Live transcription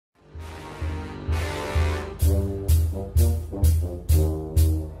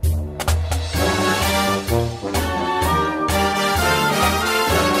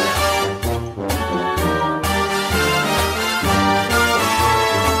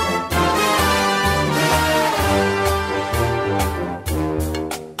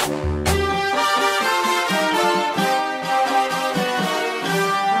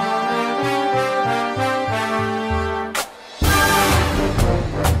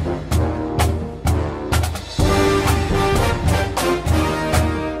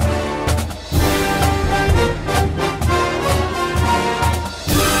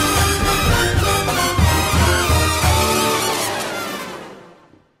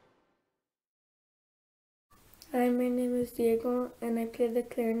Hi, my name is Diego, and I play the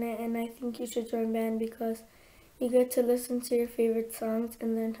clarinet, and I think you should join band because you get to listen to your favorite songs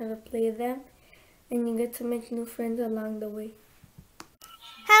and learn how to play them, and you get to make new friends along the way.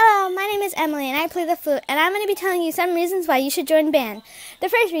 Hello, my name is Emily, and I play the flute, and I'm going to be telling you some reasons why you should join band. The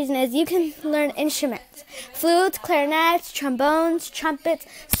first reason is you can learn instruments. Flutes, clarinets, trombones, trumpets,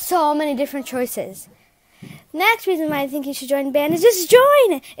 so many different choices. Next reason why I think you should join band is just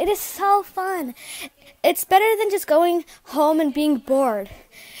join! It is so fun. It's better than just going home and being bored.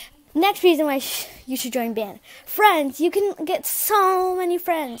 Next reason why you should join band. Friends. You can get so many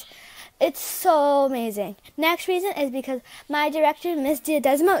friends. It's so amazing. Next reason is because my director, Miss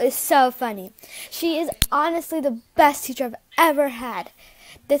Diadesimo, is so funny. She is honestly the best teacher I've ever had.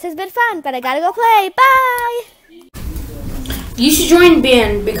 This has been fun, but I gotta go play. Bye! You should join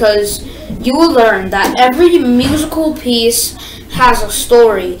band because you will learn that every musical piece has a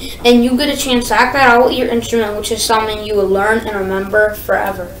story, and you get a chance to act that out with your instrument, which is something you will learn and remember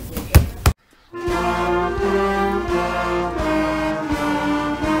forever.